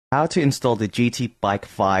How to install the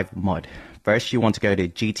GTBikeV mod. First, you want to go to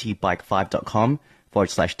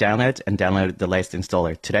gtbikev.com/download and download the latest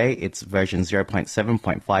installer. Today, it's version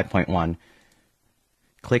 0.7.5.1.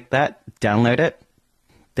 Click that, download it.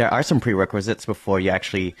 There are some prerequisites before you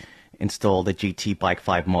actually install the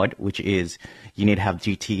GTBikeV mod, which is you need to have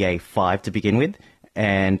GTA 5 to begin with,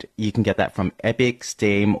 and you can get that from Epic,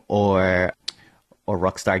 Steam, or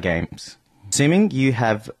Rockstar games. Assuming you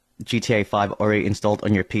have GTA 5 already installed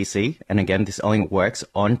on your PC, and again, this only works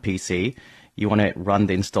on PC, you want to run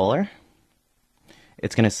the installer.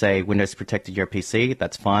 It's going to say Windows protected your PC.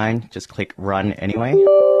 That's fine. Just click run anyway.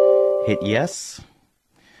 Hit yes.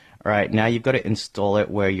 Alright, now you've got to install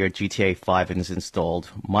it where your GTA 5 is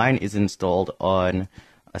installed. Mine is installed on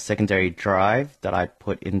a secondary drive that I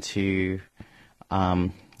put into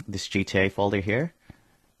this GTA folder here.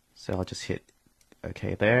 So I'll just hit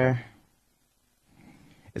OK there.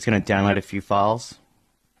 It's going to download a few files.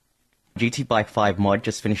 GTBikeV mod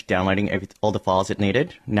just finished downloading all the files it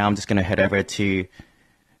needed. Now I'm just going to head over to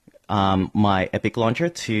my Epic launcher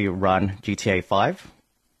to run GTA 5.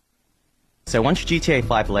 So once GTA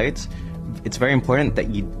 5 loads, it's very important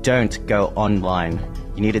that you don't go online.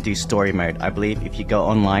 You need to do story mode. I believe if you go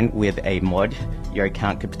online with a mod, your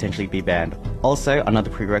account could potentially be banned. Also, another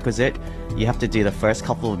prerequisite, you have to do the first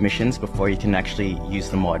couple of missions before you can actually use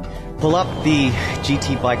the mod. Pull up the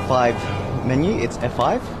GTBikeV menu, it's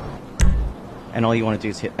F5, and all you want to do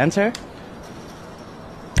is hit enter.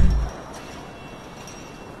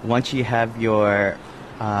 Once you have your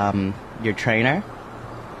trainer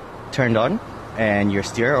turned on and your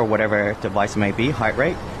steer or whatever device may be, height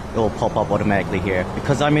rate, it will pop up automatically here.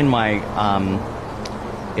 Because I'm in my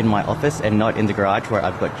office and not in the garage where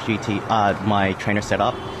I've got my trainer set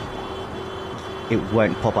up, it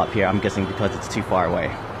won't pop up here, I'm guessing because it's too far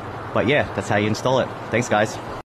away. But yeah, that's how you install it. Thanks guys.